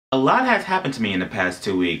A lot has happened to me in the past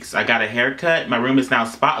 2 weeks. I got a haircut, my room is now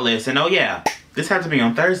spotless, and oh yeah, this had to be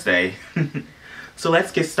on Thursday. So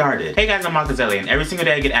let's get started. Hey guys, I'm Machiavelli, and every single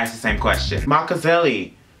day I get asked the same question.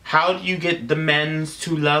 Machiavelli, how do you get the men's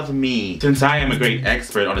to love me? Since I am a great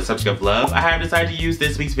expert on the subject of love, I have decided to use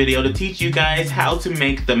this week's video to teach you guys how to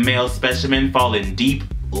make the male specimen fall in deep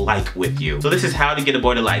like with you. So this is how to get a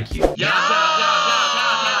boy to like you.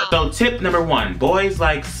 So tip number 1, boys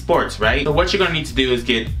like sports, right? So what you're gonna need to do is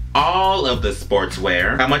get all of the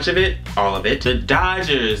sportswear. How much of it? All of it. The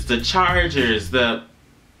Dodgers, the Chargers, the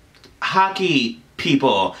hockey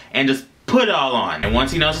people, and just put it all on. And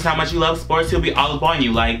once he knows how much you love sports, he'll be all up on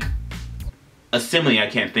you like a simile I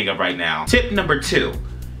can't think of right now. Tip number 2,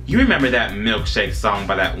 you remember that milkshake song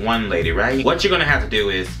by that one lady, right? What you're gonna have to do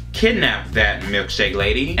is kidnap that milkshake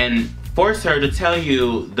lady and force her to tell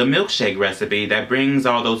you the milkshake recipe that brings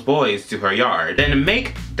all those boys to her yard. Then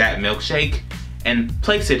make that milkshake and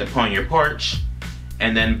place it upon your porch,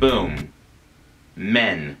 and then boom,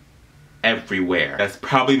 men everywhere. That's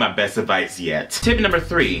probably my best advice yet. Tip number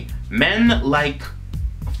 3, men like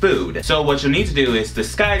food. So what you'll need to do is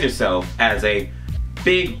disguise yourself as a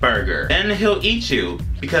big burger. Then he'll eat you,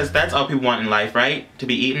 because that's all people want in life, right? To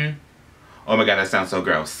be eaten? Oh my god, that sounds so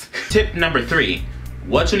gross. Tip number 3,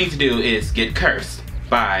 what you need to do is get cursed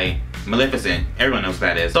by Maleficent. Everyone knows what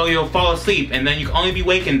that is. So you'll fall asleep and then you can only be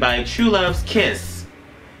wakened by true love's kiss.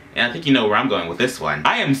 And I think you know where I'm going with this one.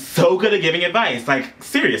 I am so good at giving advice, like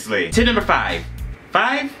seriously. Tip number 5.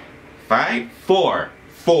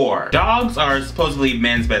 4. Dogs are supposedly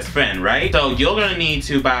men's best friend, right? So you're gonna need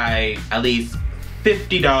to buy at least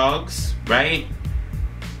 50 dogs, right?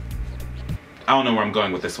 I don't know where I'm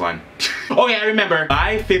going with this one. Oh yeah, I remember.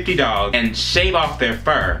 Buy 50 dogs and shave off their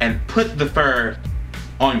fur and put the fur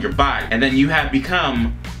on your body. And then you have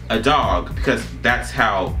become a dog, because that's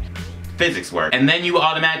how physics work. And then you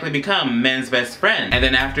automatically become men's best friend. And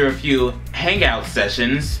then after a few hangout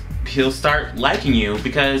sessions, he'll start liking you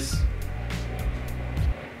because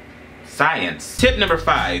science. Tip number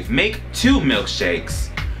 5, make 2 milkshakes,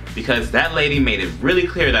 because that lady made it really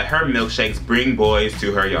clear that her milkshakes bring boys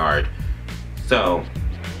to her yard. So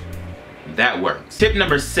that works. Tip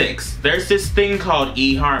number 6, there's this thing called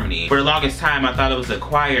eHarmony. For the longest time I thought it was a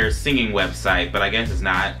choir singing website, but I guess it's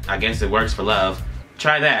not. I guess it works for love.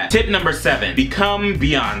 Try that. Tip number 7, become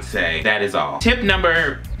Beyonce. That is all. Tip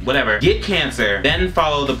number whatever, get cancer, then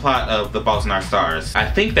follow the plot of The Fault in Our Stars. I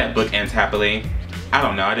think that book ends happily. I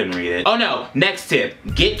don't know, I didn't read it. Oh no, next tip,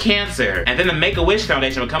 get cancer. And then the Make-A-Wish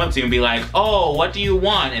Foundation will come up to you and be like, oh, what do you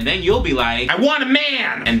want? And then you'll be like, I want a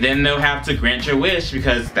man! And then they'll have to grant your wish,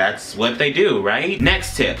 because that's what they do, right?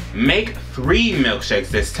 Next tip, make 3 milkshakes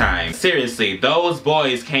this time. Seriously, those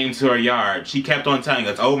boys came to her yard. She kept on telling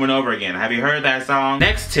us over and over again. Have you heard that song?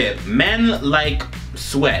 Next tip, men like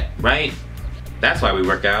sweat, right? That's why we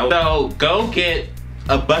work out. So go get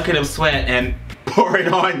a bucket of sweat and pour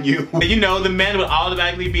it on you. You know, the men would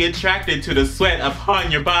automatically be attracted to the sweat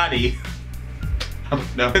upon your body.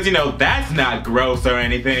 No, because you know, that's not gross or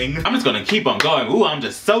anything. I'm just gonna keep on going. Ooh, I'm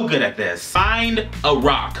just so good at this. Find a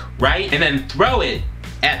rock, right? And then throw it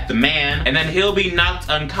at the man, and then he'll be knocked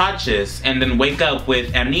unconscious and then wake up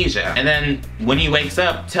with amnesia. And then when he wakes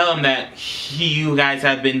up, tell him that you guys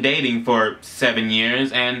have been dating for 7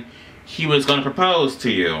 years and he was gonna propose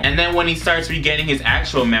to you. And then when he starts regaining his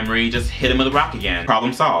actual memory, just hit him with a rock again.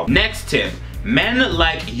 Problem solved. Next tip, men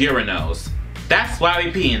like urinals. That's why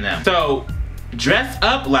we pee in them. So dress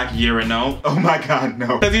up like a urinal. Oh my god,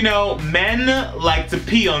 no. Because you know, men like to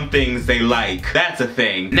pee on things they like. That's a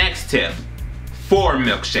thing. Next tip, 4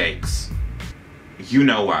 milkshakes. You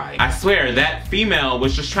know why. I swear, that female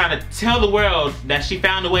was just trying to tell the world that she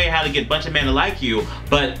found a way how to get a bunch of men to like you,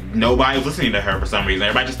 but nobody was listening to her for some reason.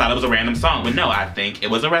 Everybody just thought it was a random song. But no, I think it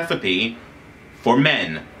was a recipe for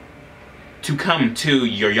men to come to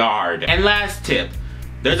your yard. And last tip,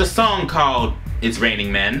 there's a song called It's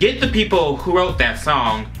Raining Men. Get the people who wrote that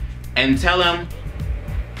song and tell them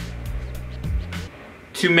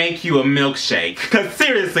to make you a milkshake. Because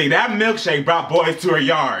seriously, that milkshake brought boys to her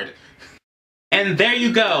yard. And there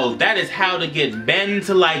you go, that is how to get men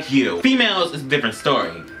to like you. Females is a different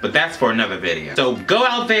story, but that's for another video. So go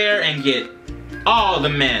out there and get all the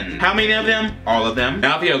men. How many of them? All of them.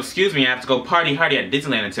 Now if you'll excuse me, I have to go party hardy at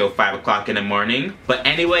Disneyland until 5 o'clock in the morning. But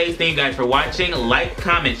anyways, thank you guys for watching. Like,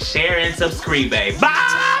 comment, share, and subscribe.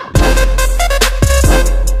 Bye!